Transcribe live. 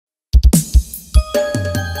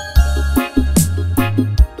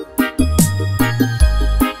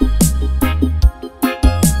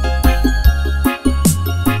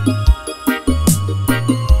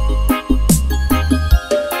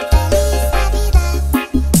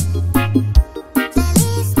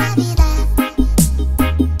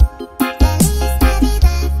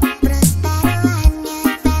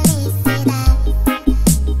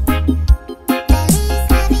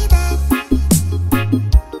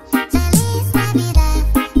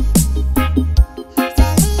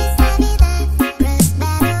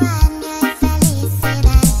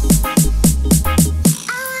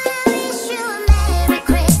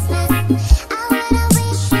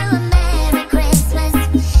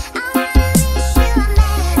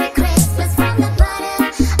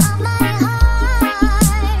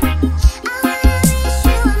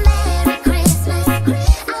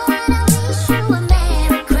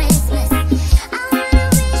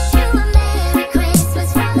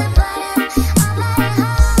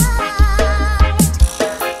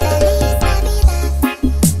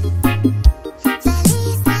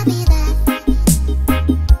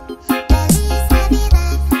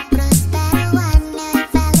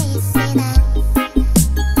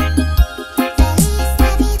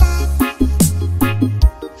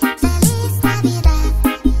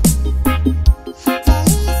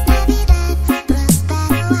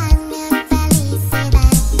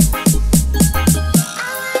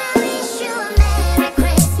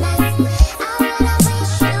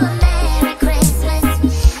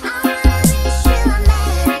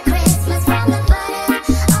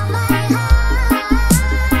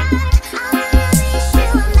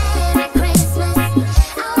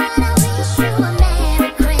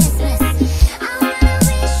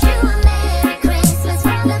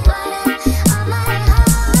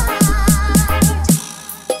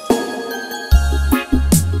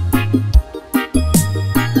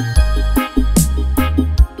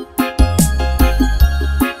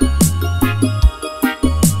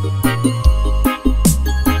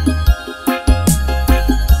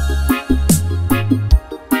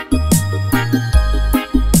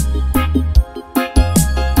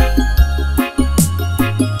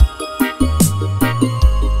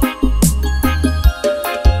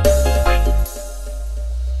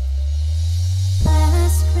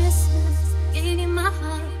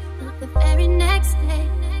next day,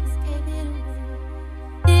 gave it away.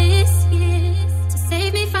 This year, to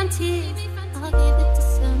save me from tears, I'll give it to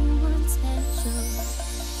someone special.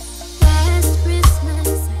 Last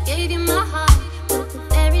Christmas, I gave you my heart, but the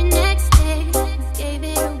very next day, you gave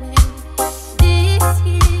it away. This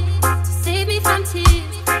year, to save me from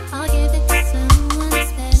tears, I'll give it to someone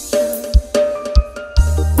special.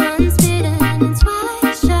 Once bitten and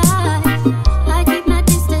twice shy, I keep my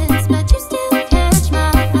distance, but you still catch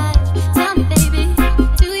my eye. Tell me, baby,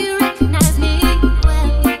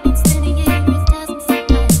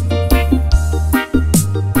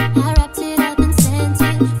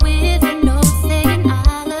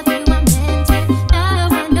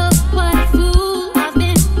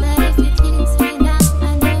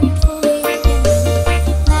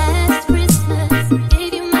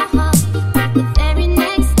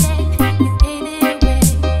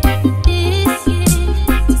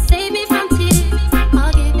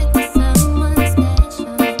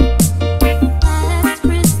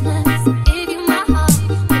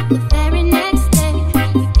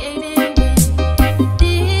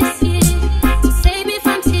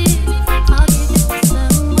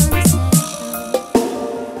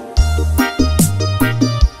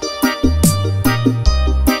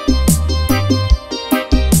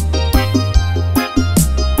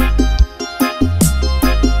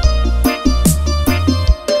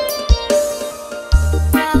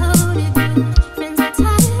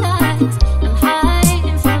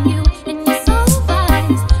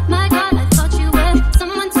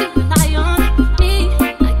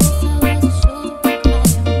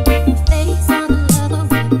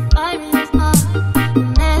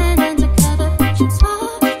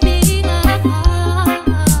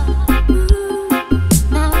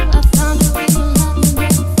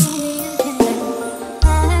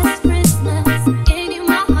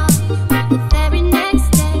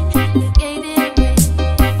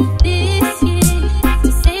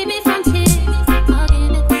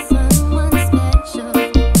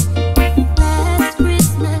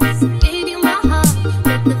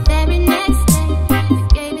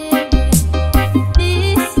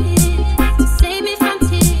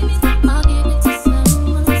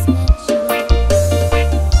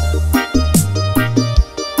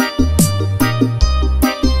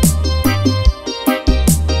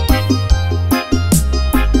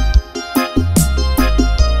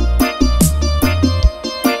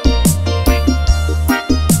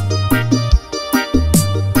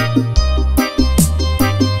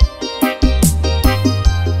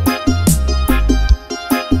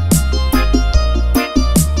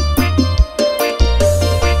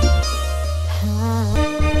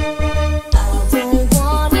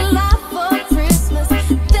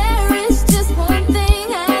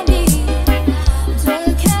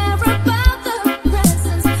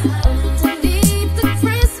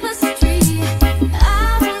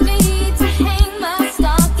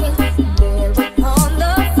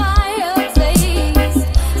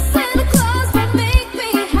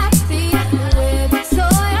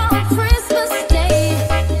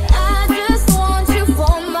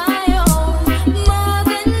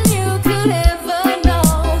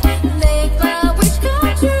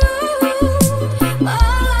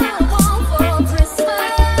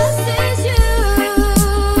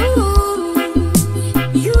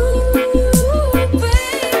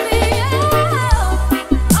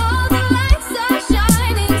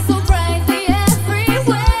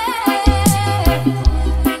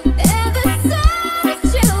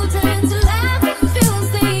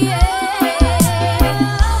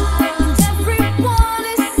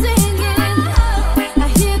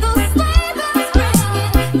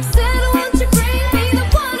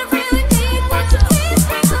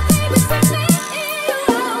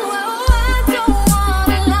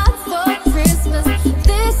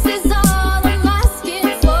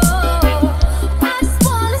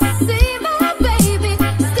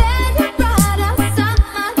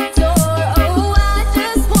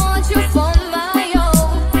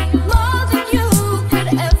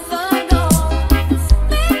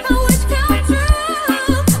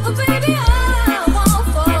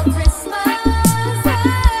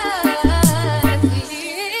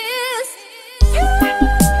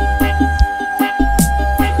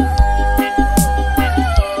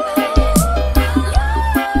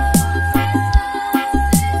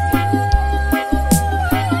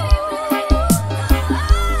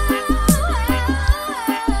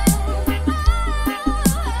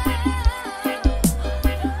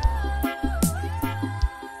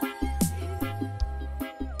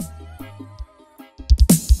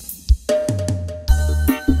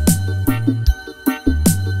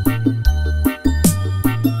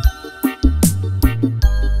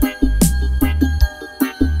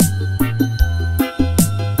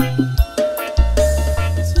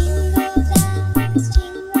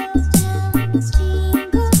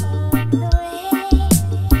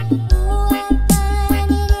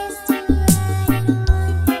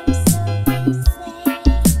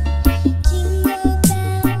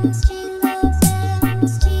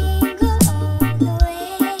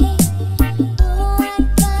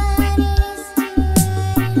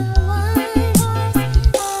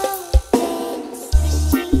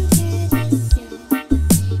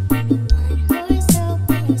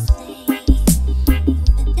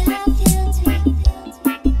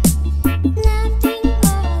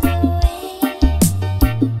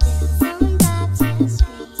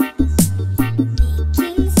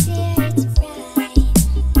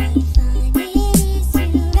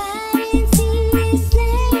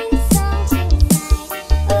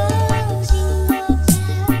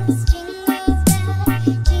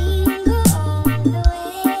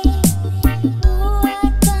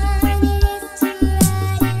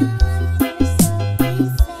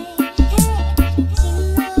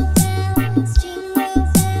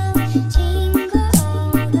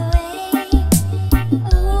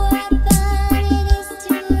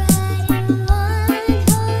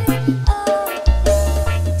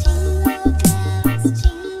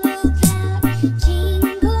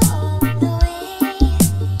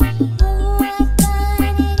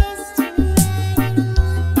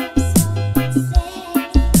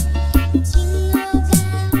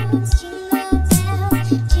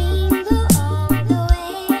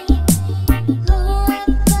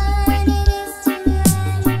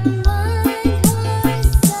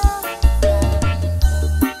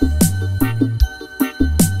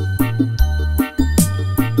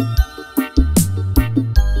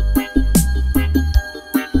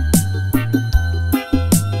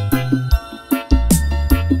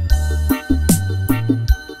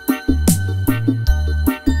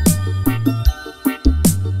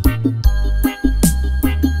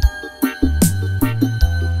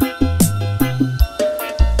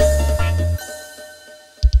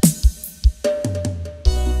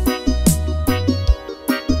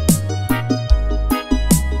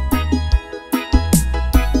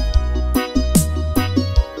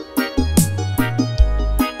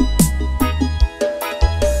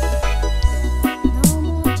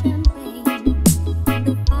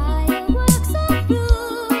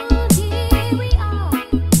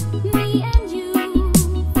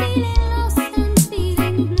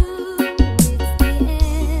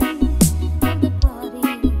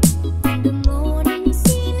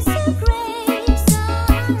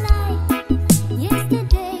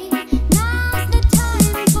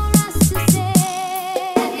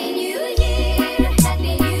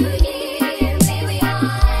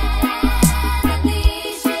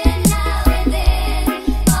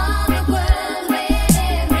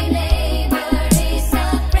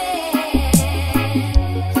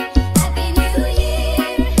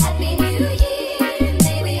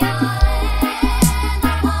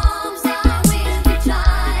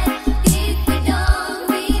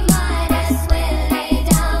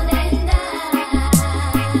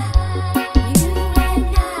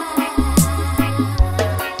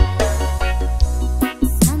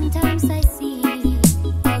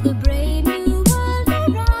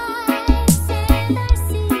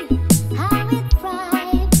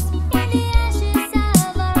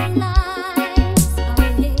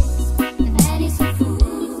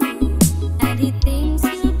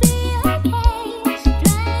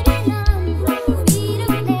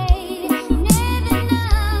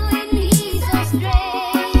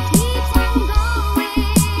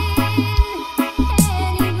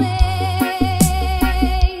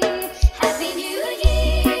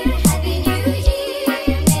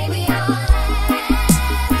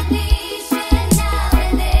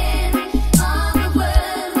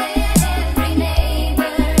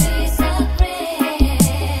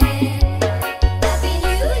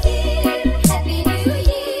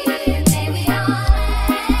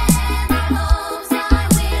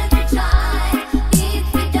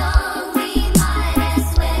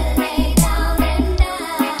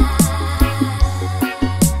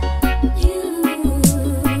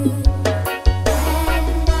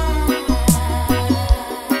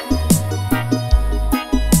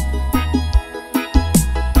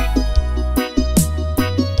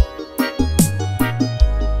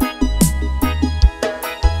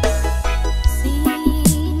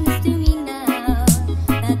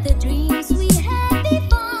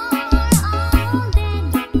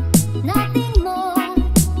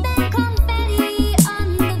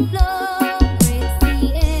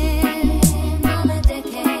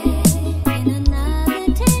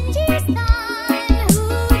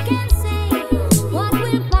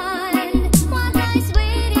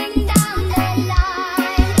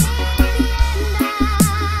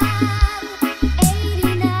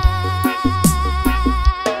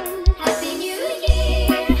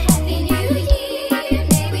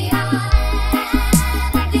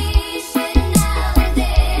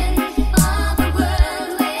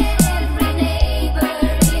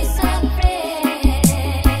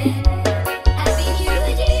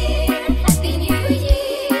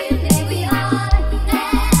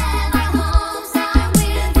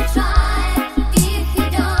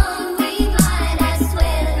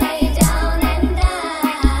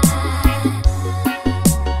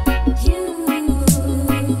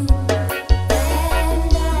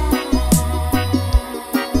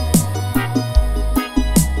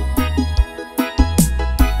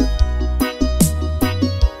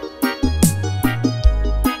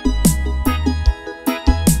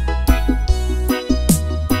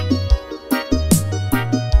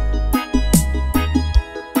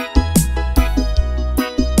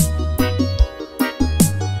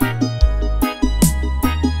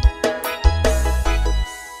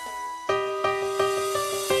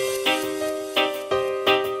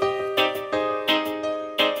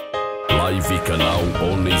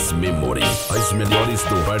 Os melhores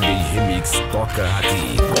do Reggae Remix toca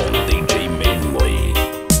aqui com DJ Melhor.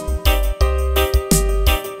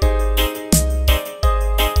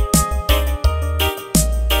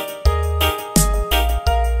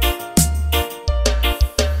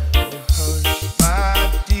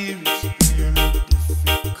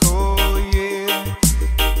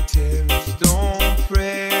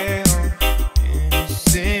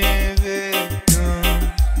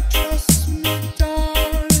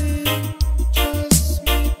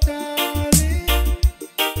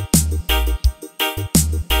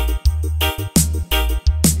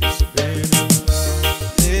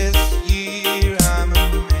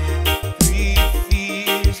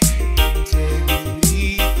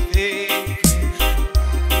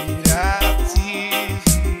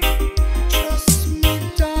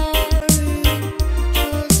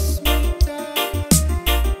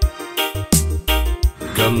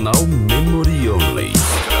 Canal Memory Only.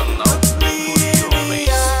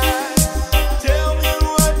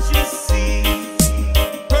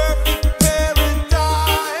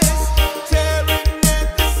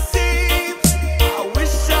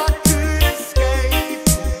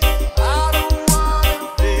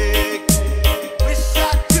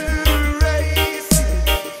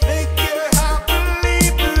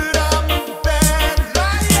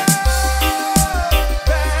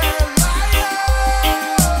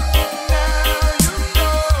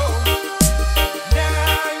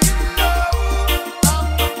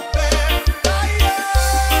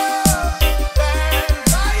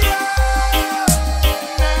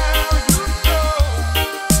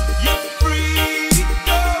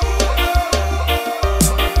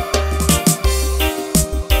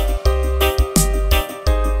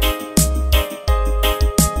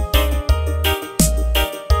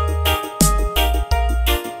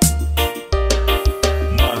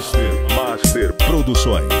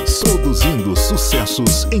 Produções, produzindo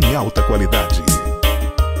sucessos em alta qualidade.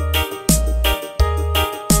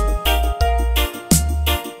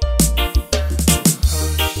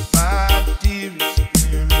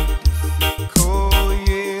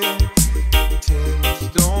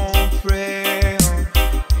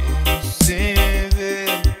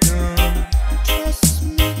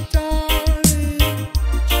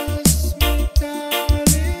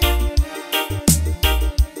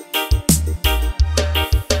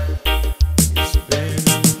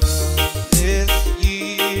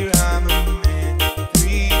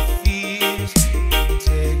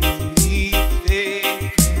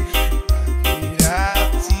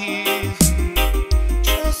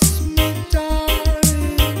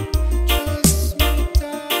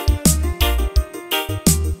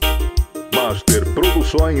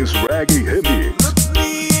 Produções Reggae Remix.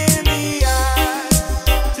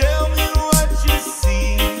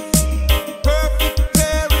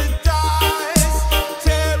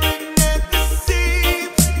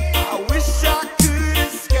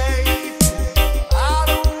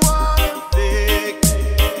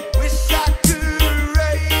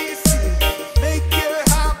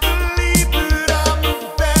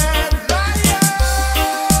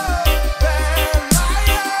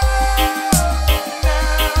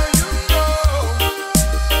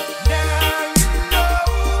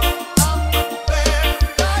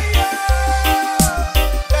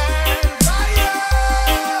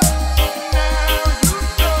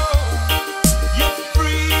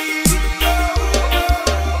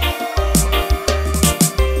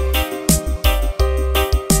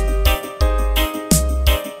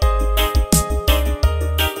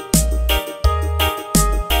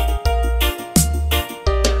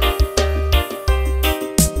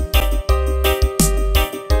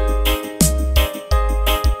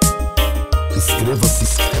 Inscreva-se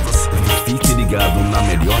e fique ligado na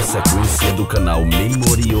melhor sequência do canal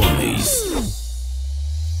Memory Only.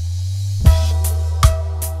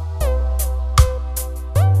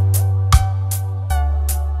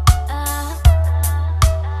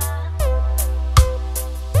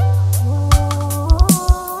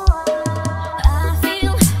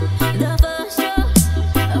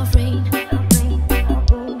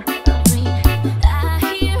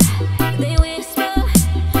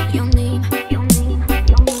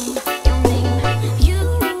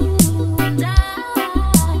 You and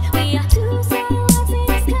I, we are two.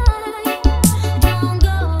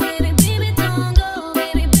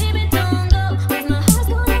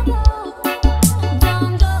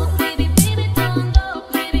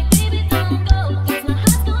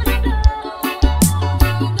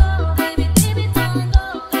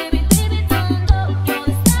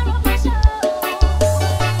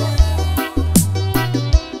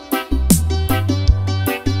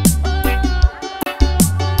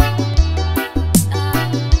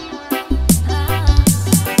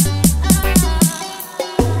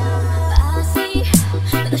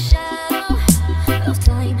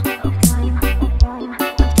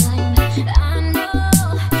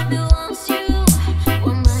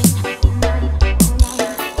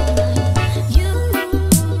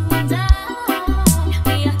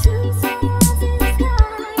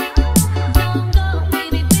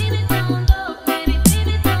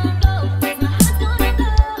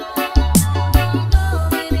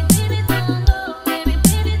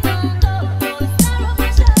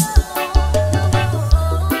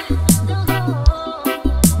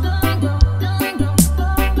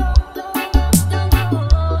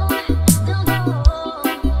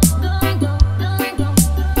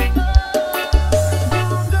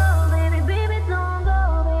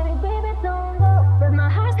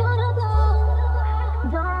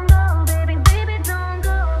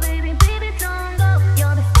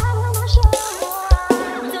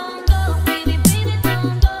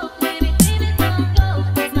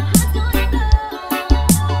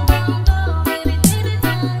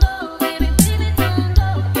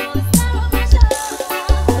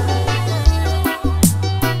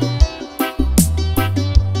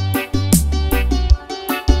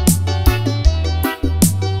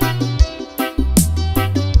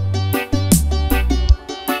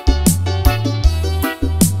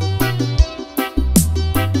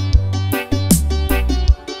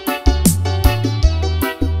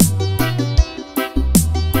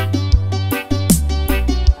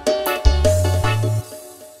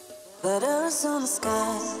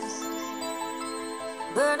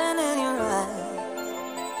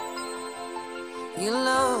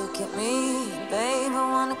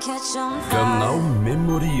 Canal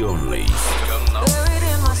Memory Only. Buried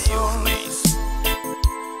in my soul,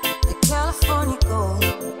 the California gold.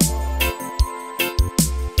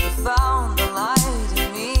 You found the light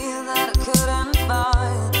in me that I couldn't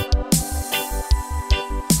find.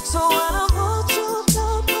 So when I hold you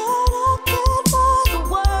up and I can't find the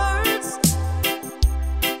words,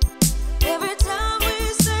 every time we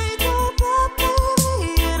say goodbye, baby,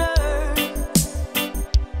 it hurts.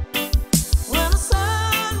 When the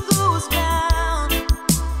sun goes down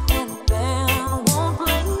and the band won't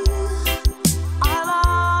play, I'll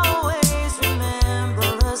always remember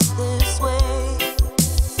us this way.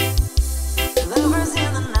 Lovers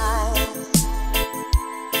in the night,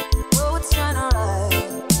 oh, it's shining right.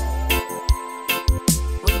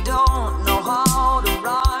 We don't know how to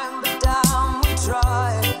rhyme, but damn, we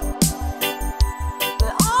try.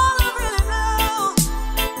 But all I really know,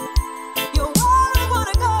 you're where I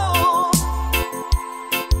wanna go.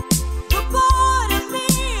 The part of me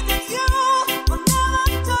that you will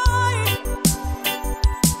never die.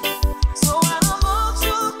 So when I'm all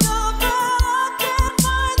choked up and I can't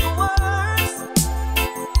find the words,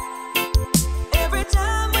 every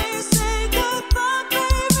time we say goodbye,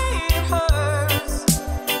 baby, it hurts.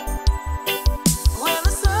 When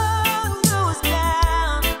the sun goes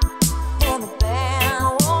down and the band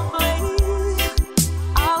won't play,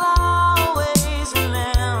 I'll always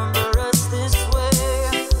remember us this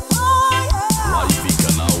way. Oh yeah. Live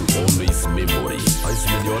Canal Always Memory. As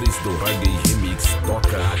melhores do reggae remix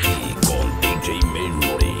toca aqui com DJ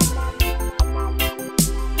Memory.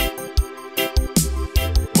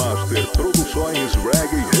 Master Produções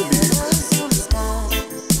Reggae Remix. Voice in the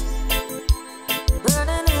skies,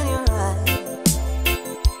 burning in your eyes.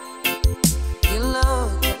 You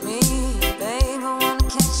look at me, baby, wanna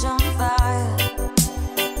catch on fire.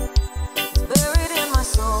 It's buried in my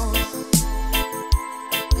soul,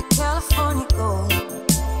 the California gold.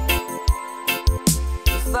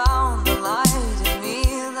 You found the light in me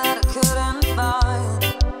that I couldn't find.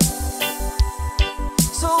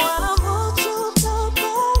 So when I hold you up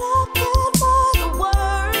and I can't find the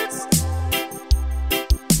words,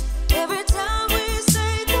 every time we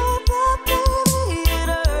say goodbye, baby, it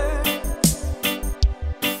hurts.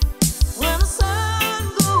 When the sun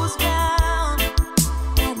goes down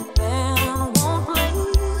and the band won't play,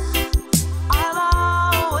 I'll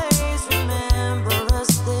always remember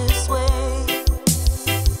us this way.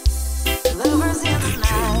 Lovers in the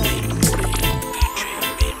night,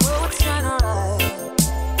 oh, it's shining right.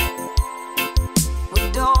 We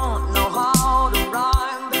don't know how to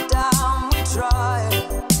rhyme, but damn, we try.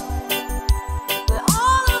 But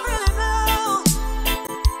all I really know,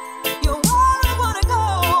 you're where I wanna go.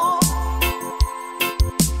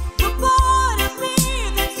 The part of me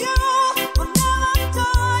that you will never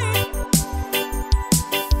die.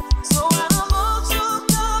 So when I'm all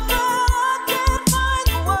choked up and I can't find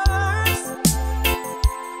the words,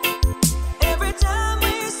 every time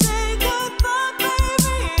we say goodbye,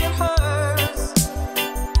 baby, it hurts.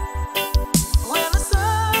 When the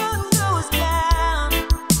sun goes down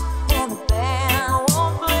and the band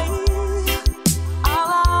won't play,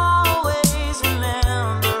 I'll always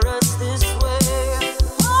remember us this way.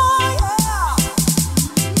 Oh yeah.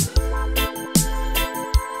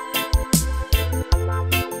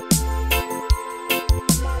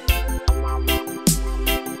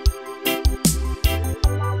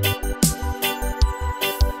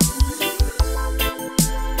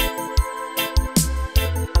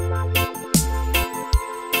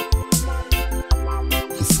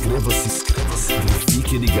 Inscreva-se e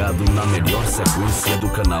fique ligado na melhor sequência do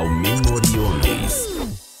canal Memory Only.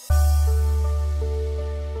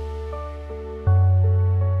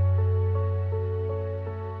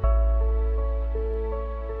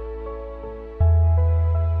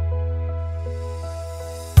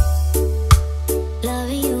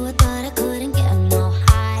 Loving you, I thought I couldn't get no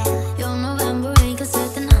higher. Your November rain could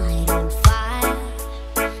set the night on fire,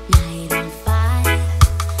 night on fire.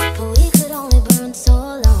 But we could only burn so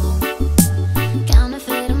long.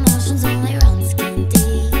 Counterfeit emotions only run skin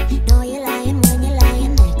deep. Know you're lying when you're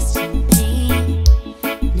lying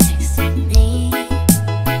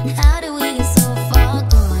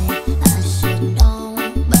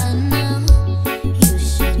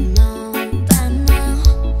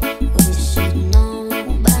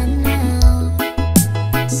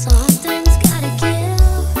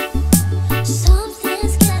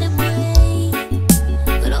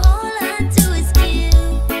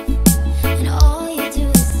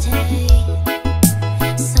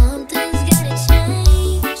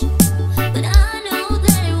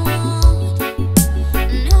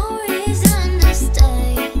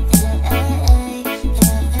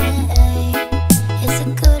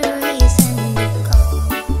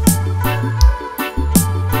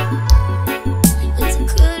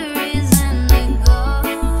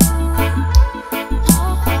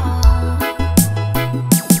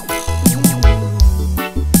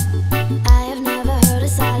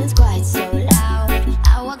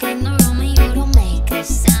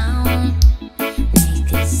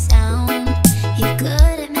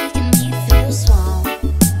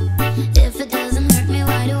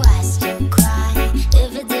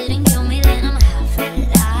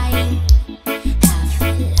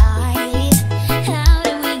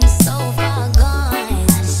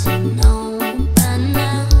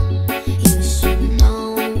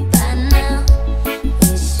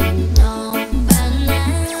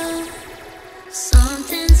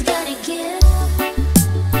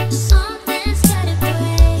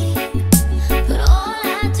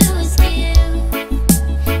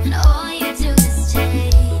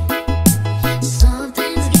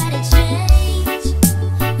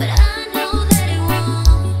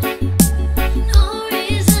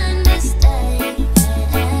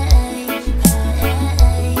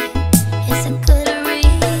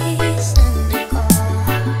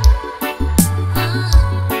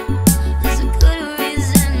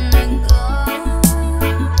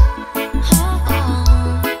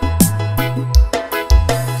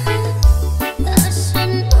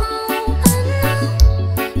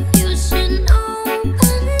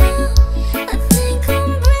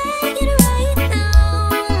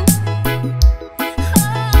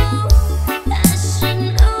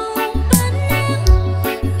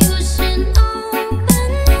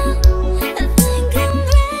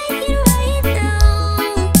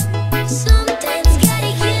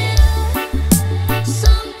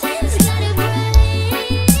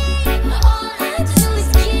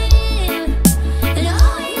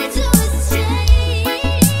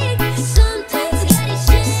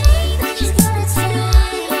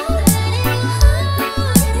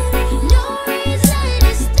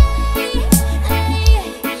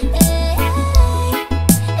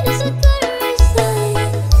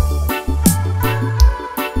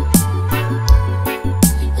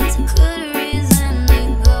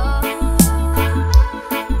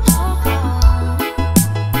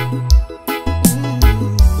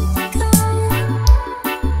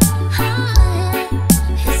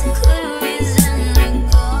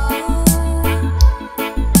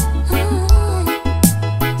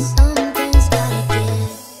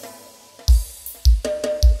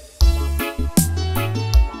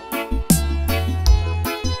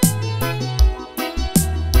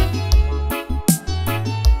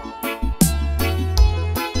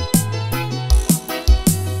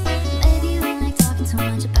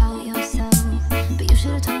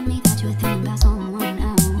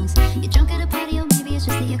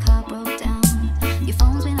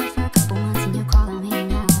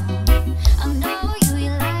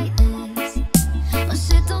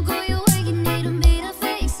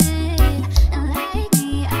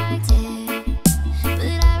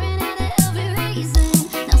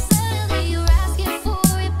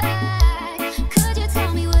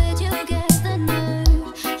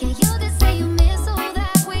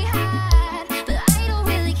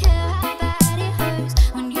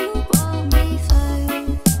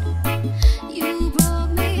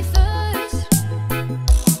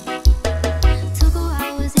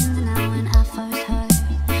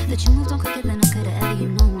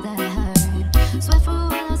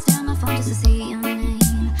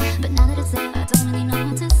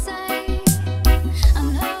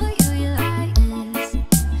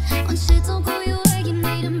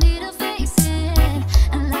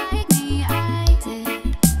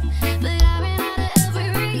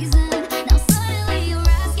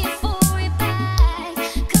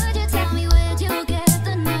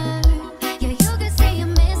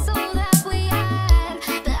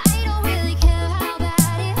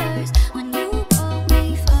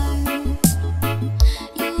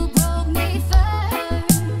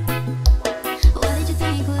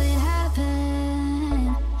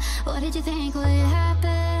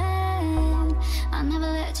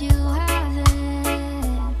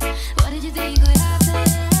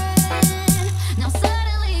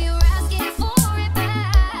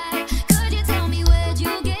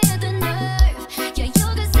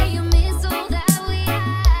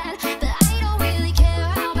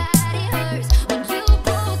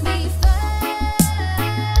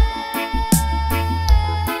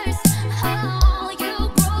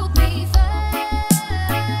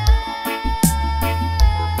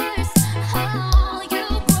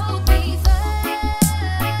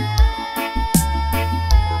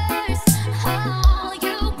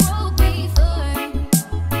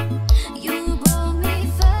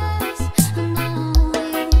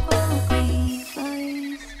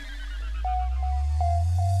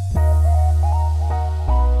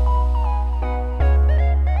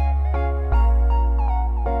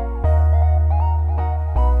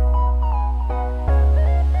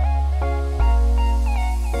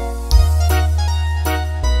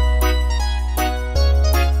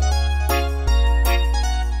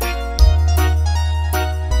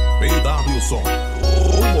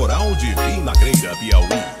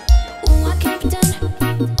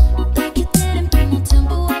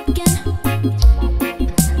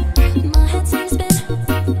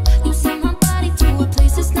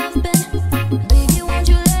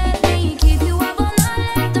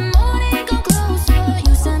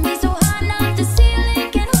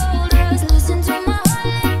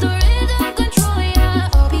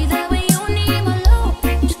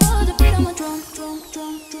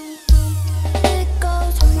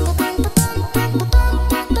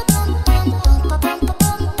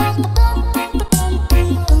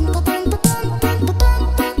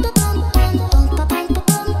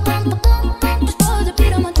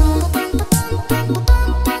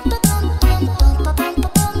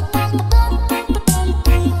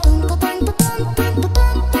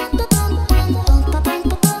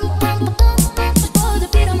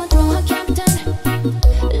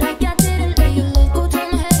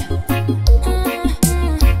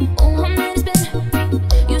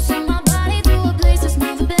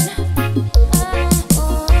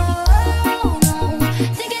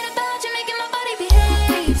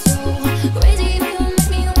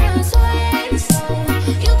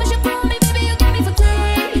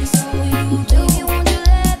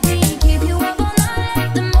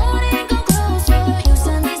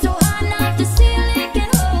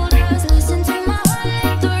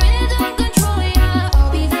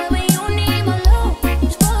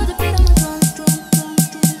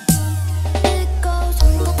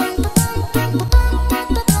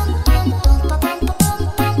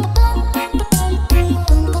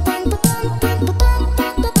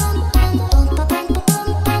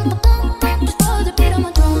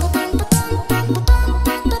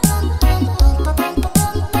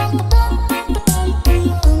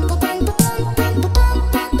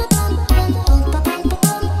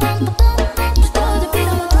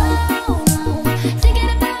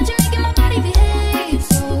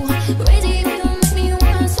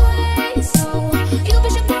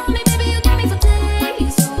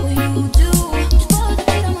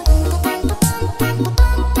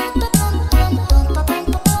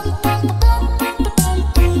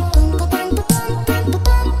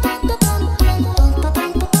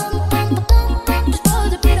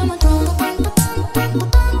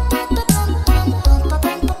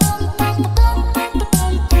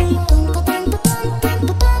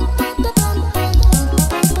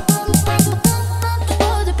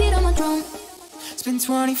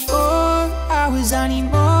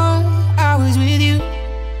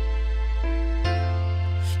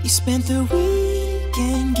You spent the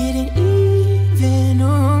weekend getting even,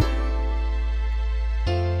 oh.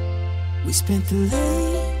 We spent the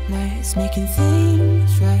late nights making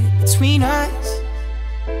things right between us.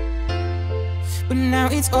 But now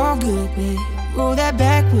it's all good, babe. Roll that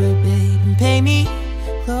backward, babe, and pay me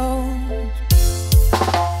close.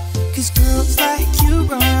 Cause girls like you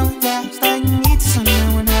run around with guys like me to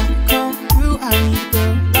sundown. When I come through, I need a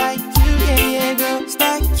girl like you, yeah, yeah. Girls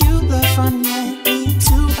like you love fun, yeah, me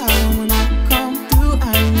too. When I come through, I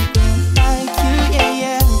need a girl like you, yeah,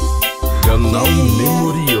 yeah. Canal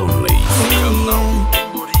Memoriones. Canal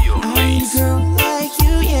I need a Memoriones. girl like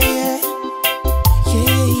you, yeah, yeah.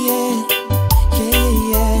 Yeah, yeah, yeah,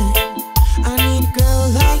 yeah. I need a girl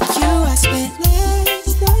like you. I spent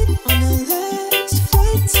last night on the last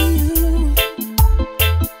flight to you.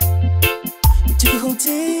 We took a whole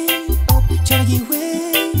day up, trying to get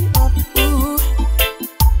way up, ooh.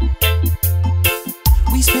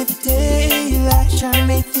 We spent the daylight trying to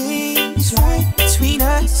make things right between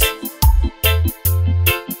us.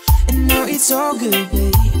 And now it's all good,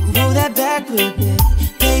 babe. Roll that backward, babe.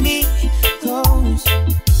 Pay me close.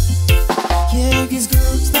 Yeah, cause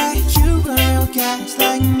girls like you run around with guys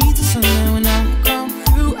like me till sundown. When I come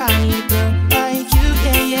through, I need a girl like you,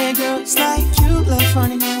 yeah, yeah. Girls like you love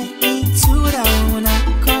fun and yeah, me too. When I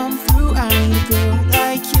come through, I need a girl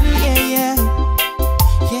like you, yeah, yeah.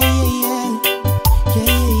 Yeah, yeah, yeah.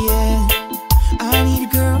 Yeah, yeah, yeah. I need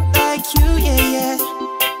a girl like you, yeah, yeah.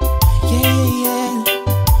 Yeah, yeah, yeah.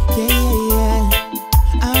 Yeah, yeah, yeah.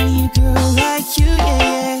 I need a girl like you, yeah,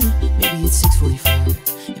 yeah. Maybe it's 6:45,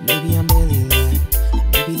 and maybe I'm barely alive. And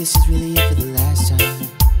maybe this is really it for the last time.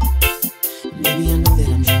 Maybe I know that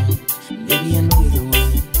I'm drunk. Maybe I know you're the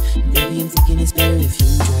one. Maybe I'm thinking it's better if you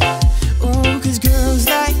drive. Oh, cause girls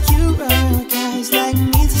like you run around guys like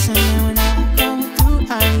me till sundown. When I come through,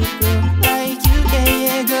 I need a girl like you, yeah,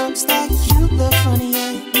 yeah. Girls like you love funny,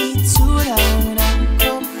 yeah, me too. When I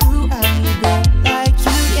come through, I need a girl like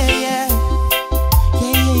you, yeah, yeah.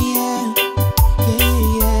 Yeah, yeah, yeah. Yeah,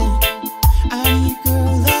 yeah, yeah. I need a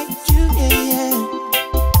girl like you, yeah, yeah.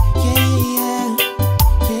 Yeah, yeah, yeah.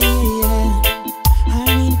 Yeah, yeah, yeah. I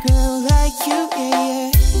need a girl like you, yeah, yeah.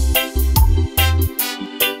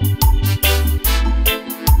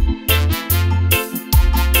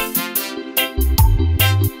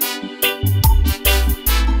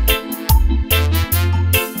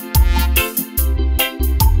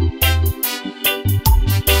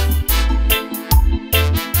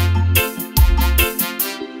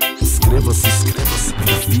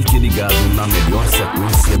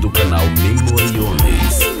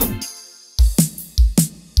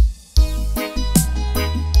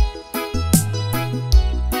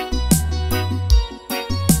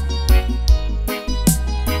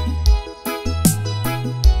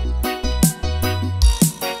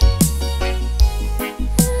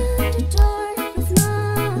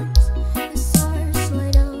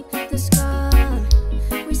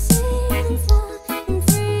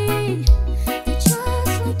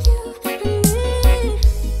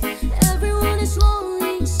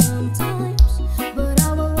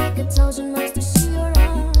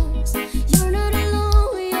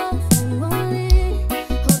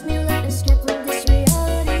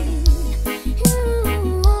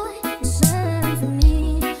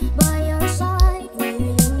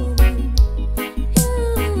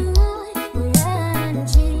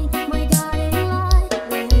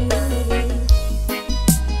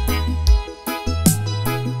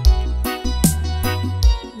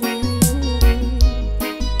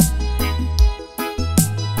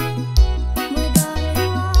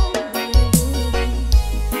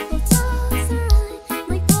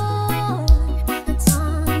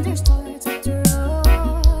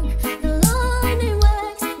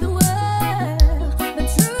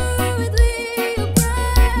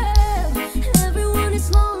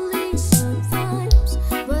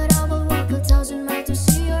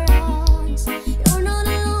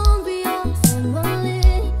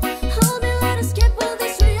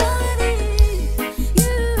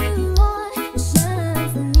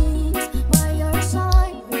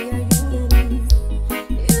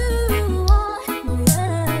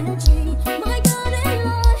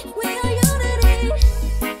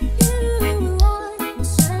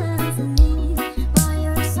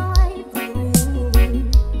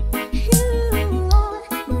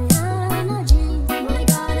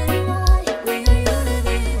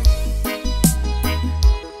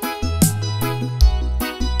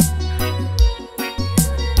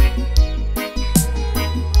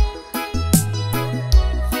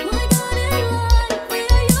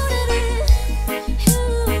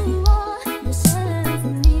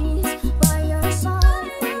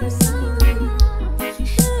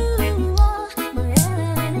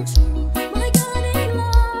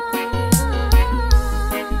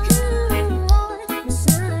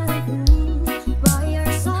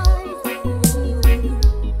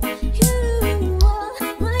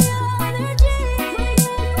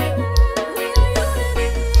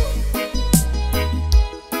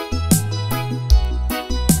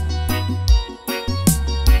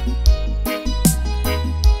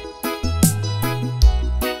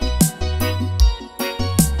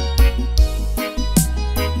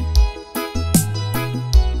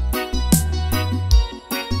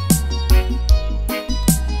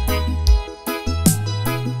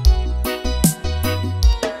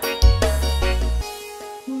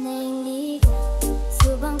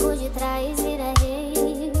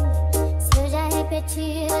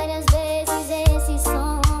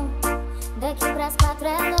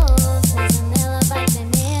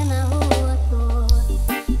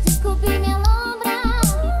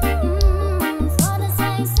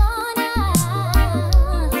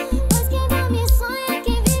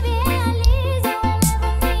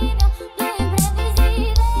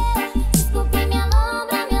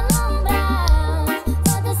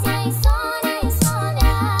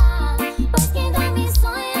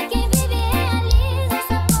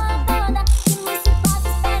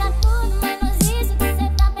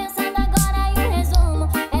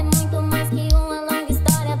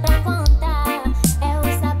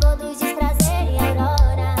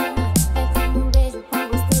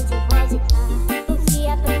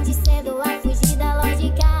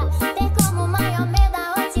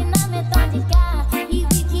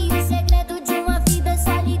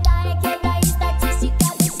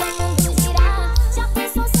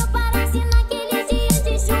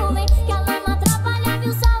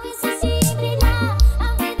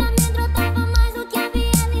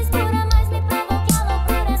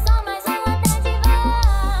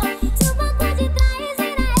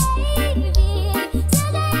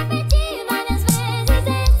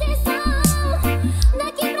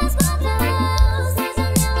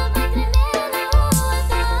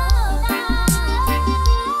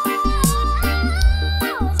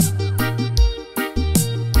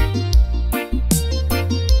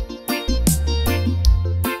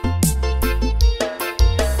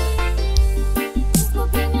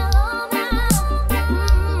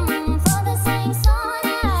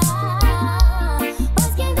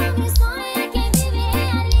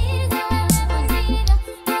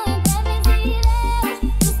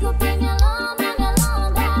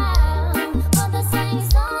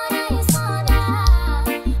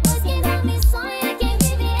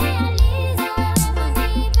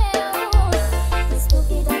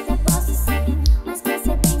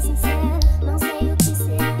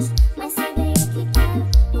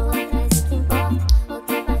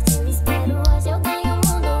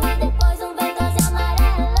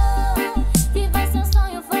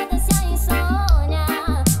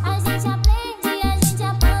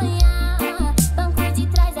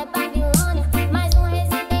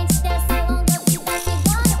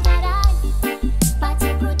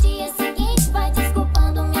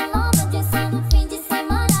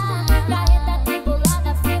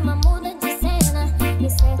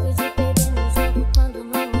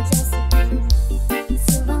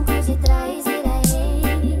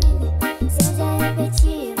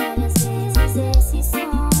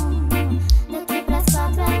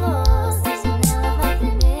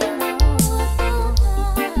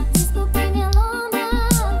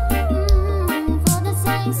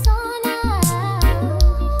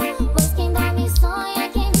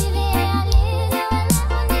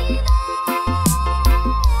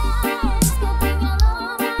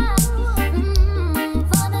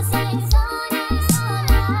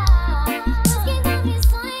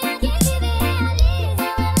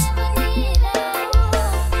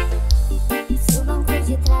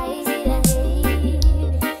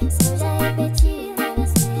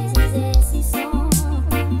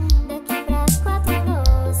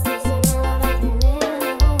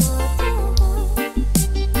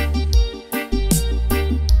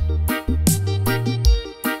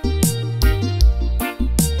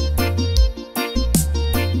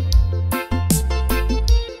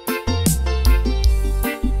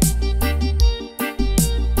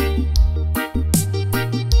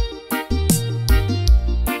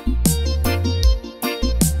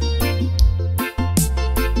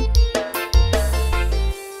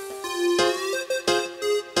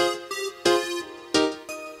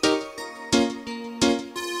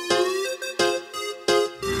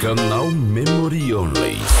 Canal Memory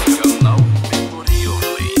Only.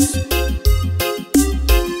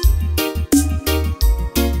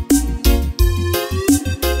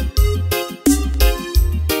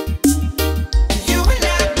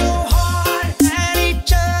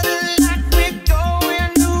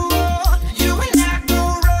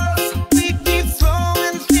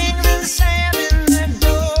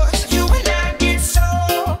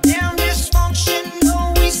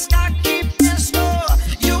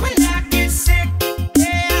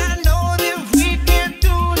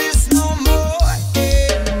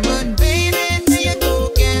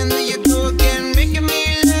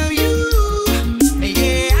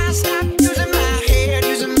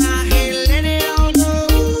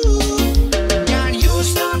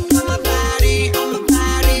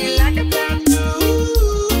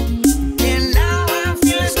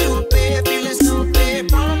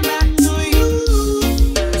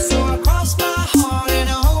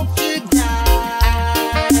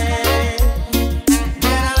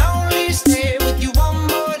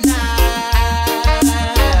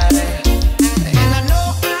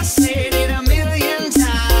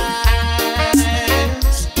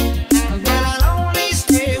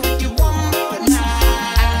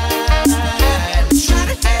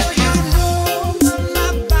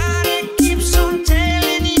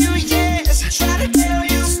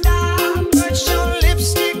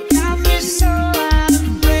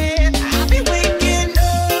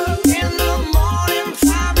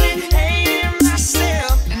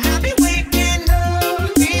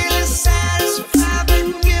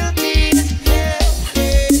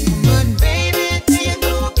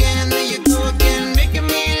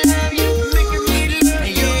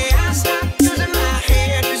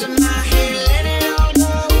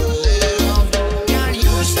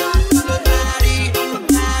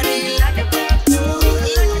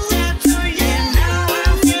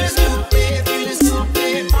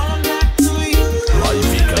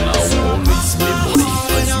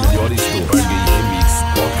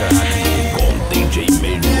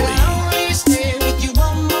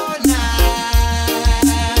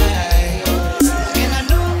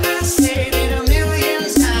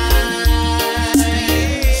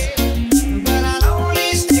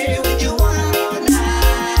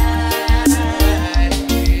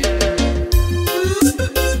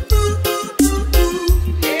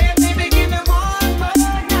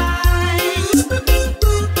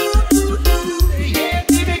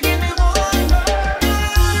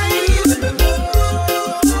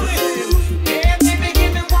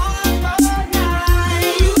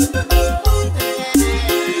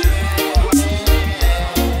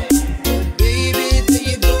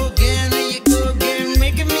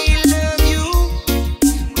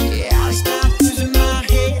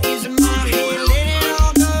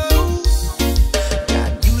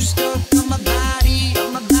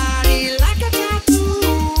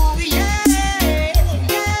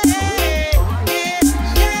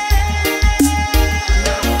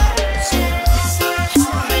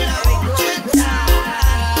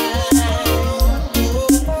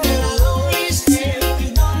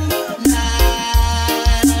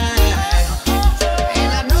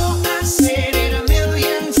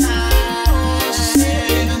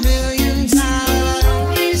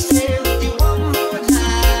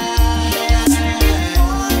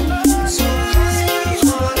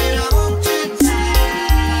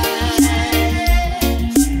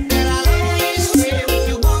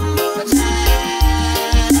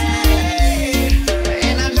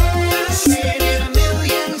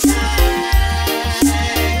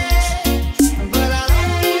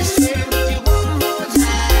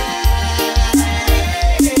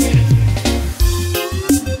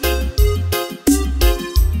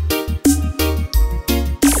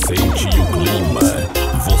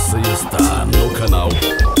 Canal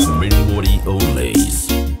Memory Only.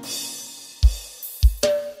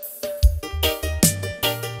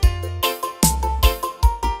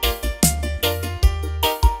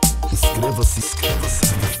 Inscreva-se.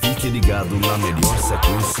 Fique ligado na melhor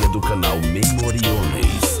sequência do canal Memory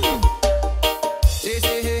Only.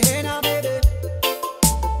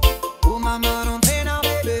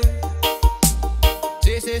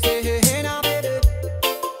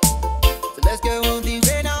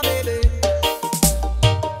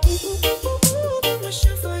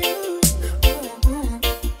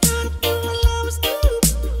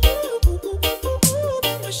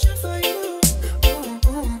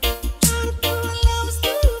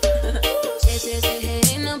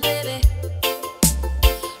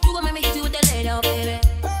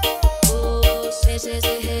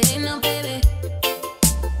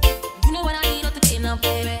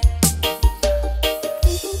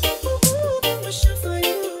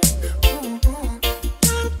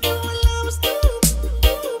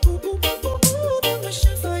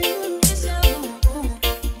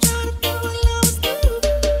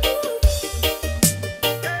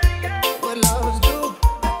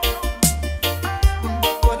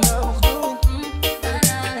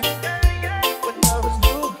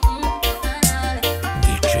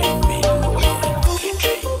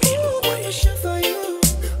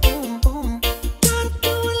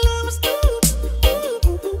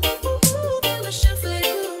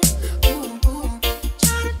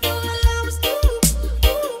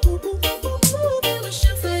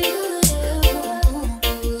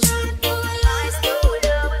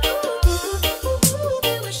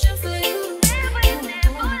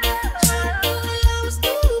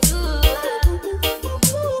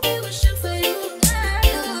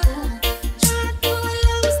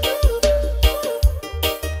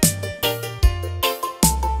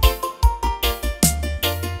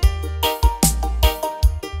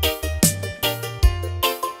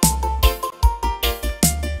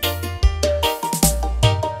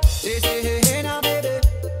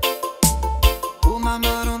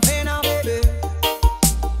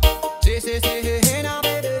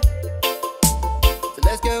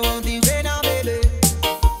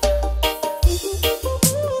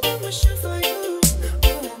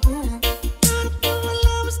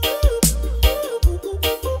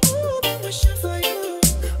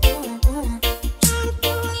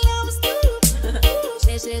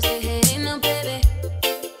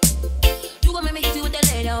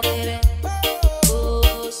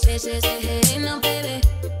 Hey, now, baby.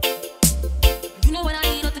 You know what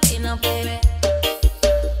I need, not the now, baby.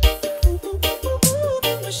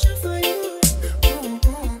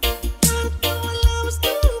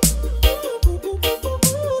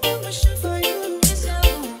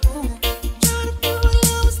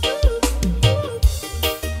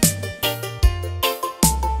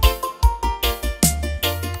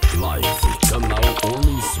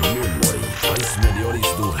 As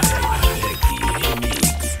melhores do reggae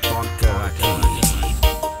remix, toca aqui.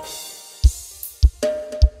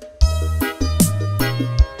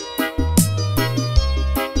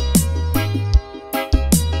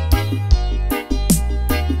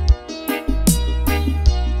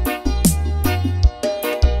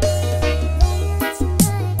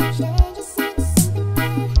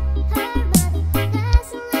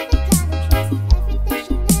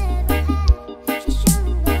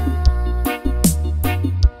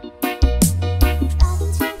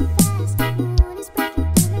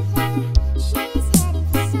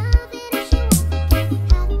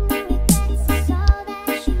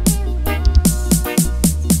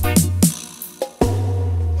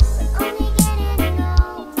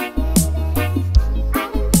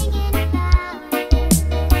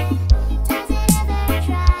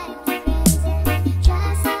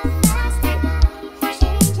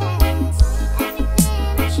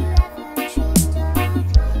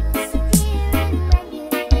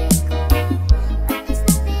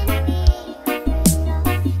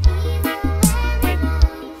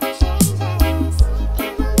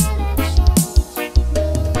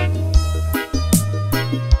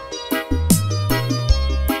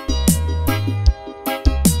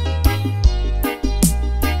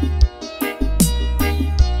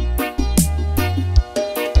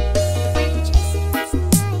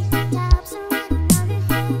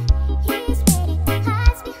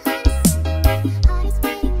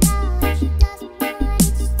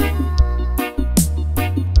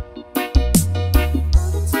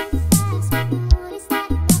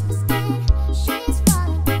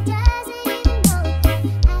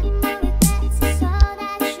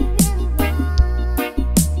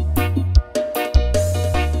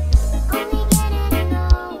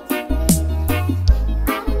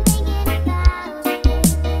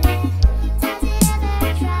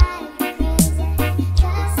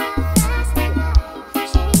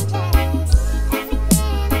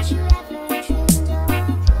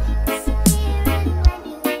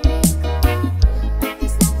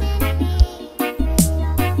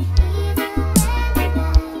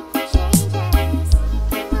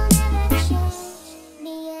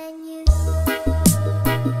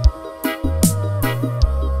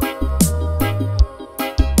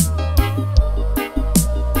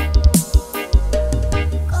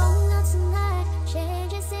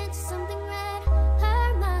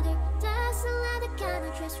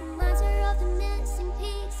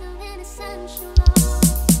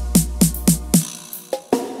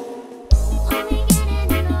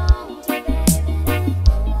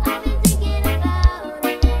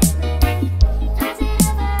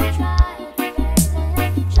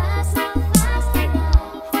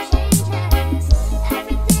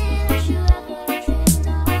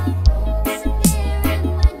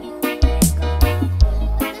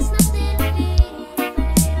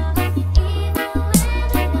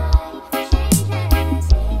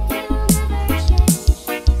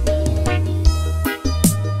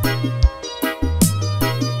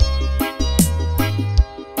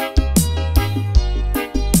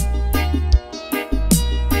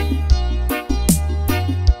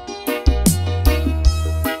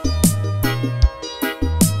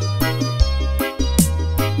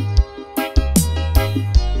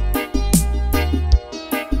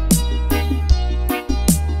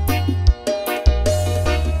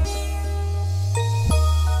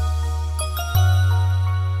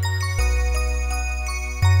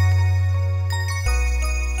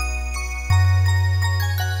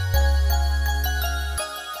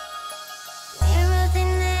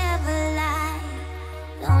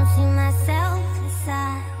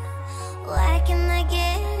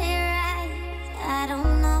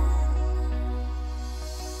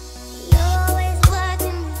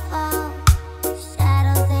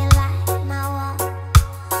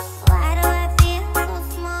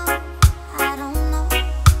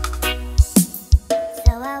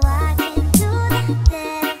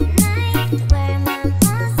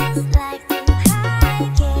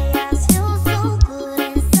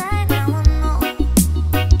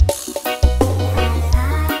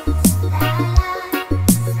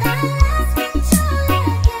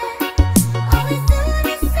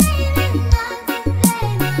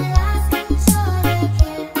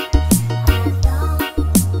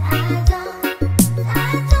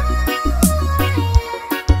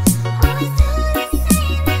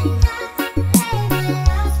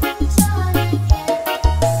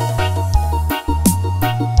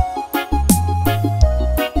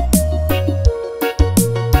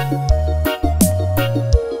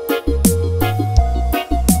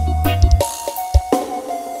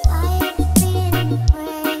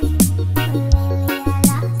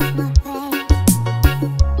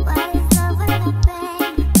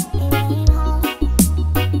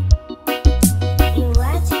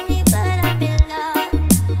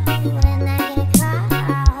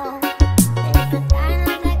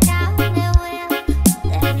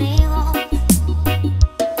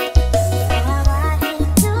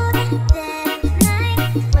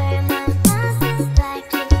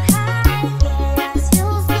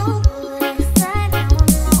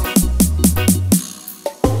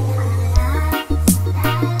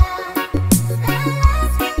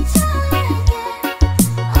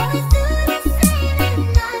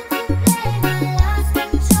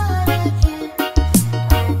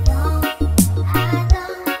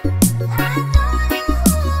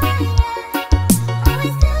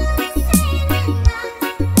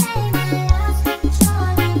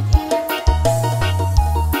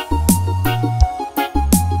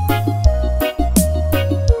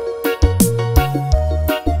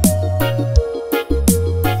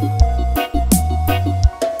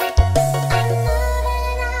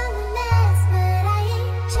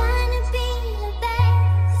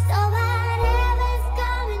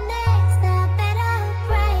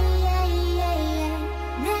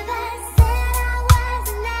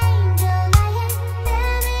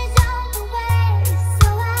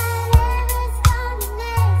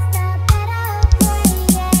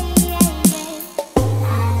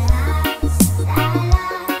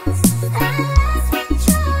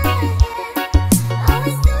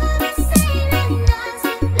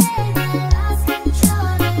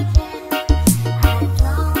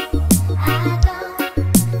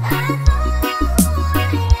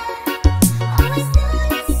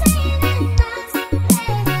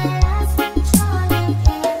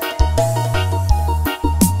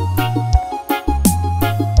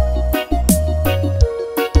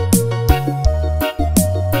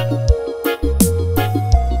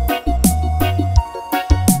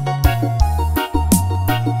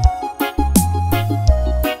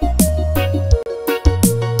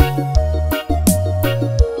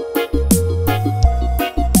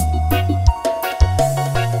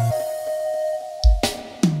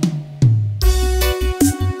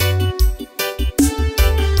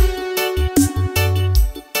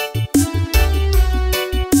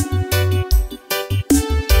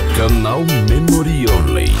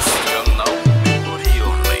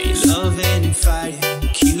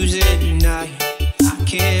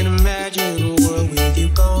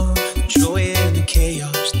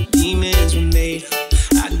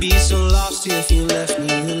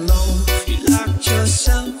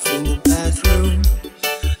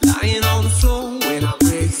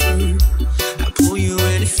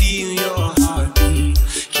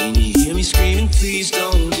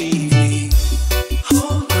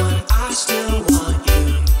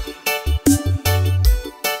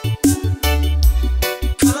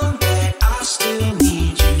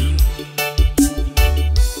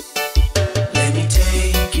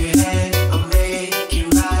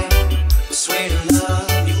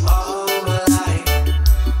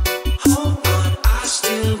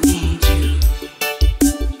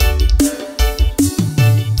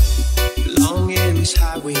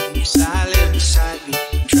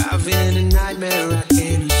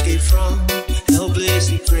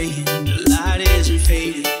 helplessly praying the light isn't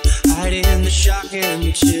fading. Hiding the shock and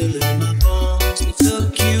the chill in my bones. They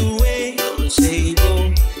took you away on the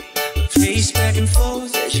table. Pace back and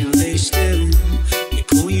forth as you lay still. They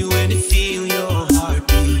pull you in to feel your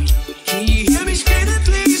heartbeat. Can you hear me screaming,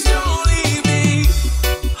 please don't leave me?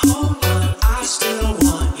 Hold on, I still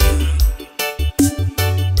want you.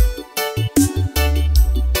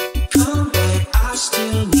 Come back, I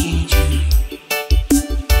still need you.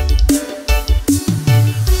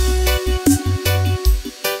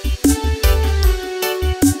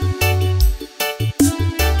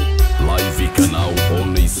 Live canal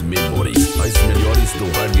Onis Memory. As melhores do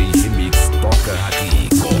Reggae Remix toca aqui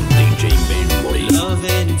com DJ Memory.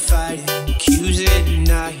 Loving and fighting, accusing and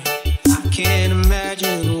denying. I can't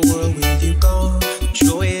imagine a world with you gone. The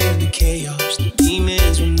joy and the chaos, the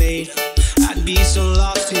demons were made up. I'd be so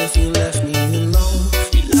lost if you left me alone.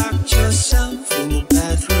 You locked yourself in the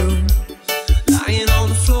bathroom, lying on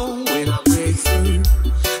the floor when I break through.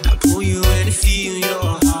 I pull you in to feel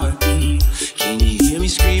your heartbeat. Can you hear me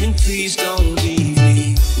screaming, please don't leave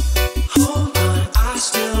me? Hold on, I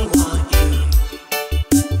still want you.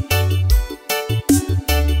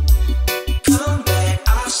 Come back,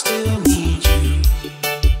 I still need you.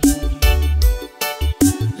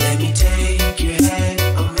 Let me take your hand,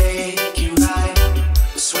 I'll make you right.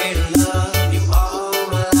 I swear to love you all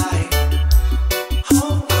my life.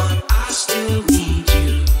 Hold on, I still need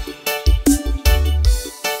you.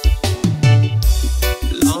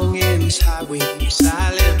 Along in this highway, you're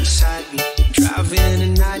silent beside me. Driving a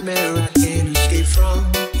nightmare I can't escape from.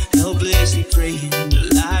 Helplessly praying the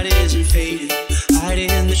light isn't fading.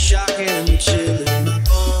 Hiding the shock and the chill in my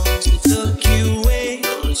bones. They took you away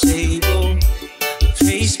on the table.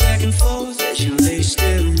 Pace back and forth as you lay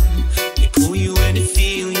still. They pull you in to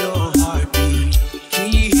feel your heartbeat.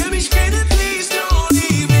 Can you hear me screaming, please don't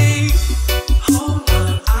leave me? Hold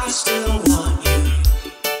on, I still want you.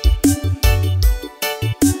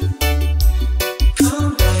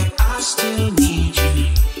 Come back, I still need you.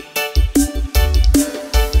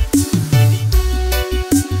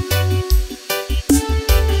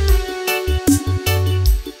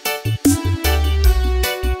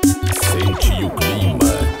 Sente o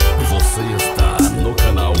clima. Você está no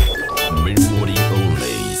canal Memory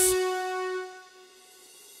Always.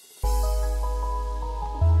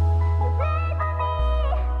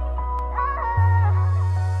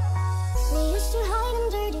 We used to hide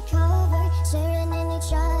under the cover, staring at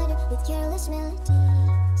each other with careless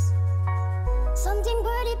melodies. Something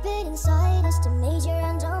birdie bit inside us, the major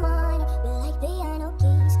and the minor, we like the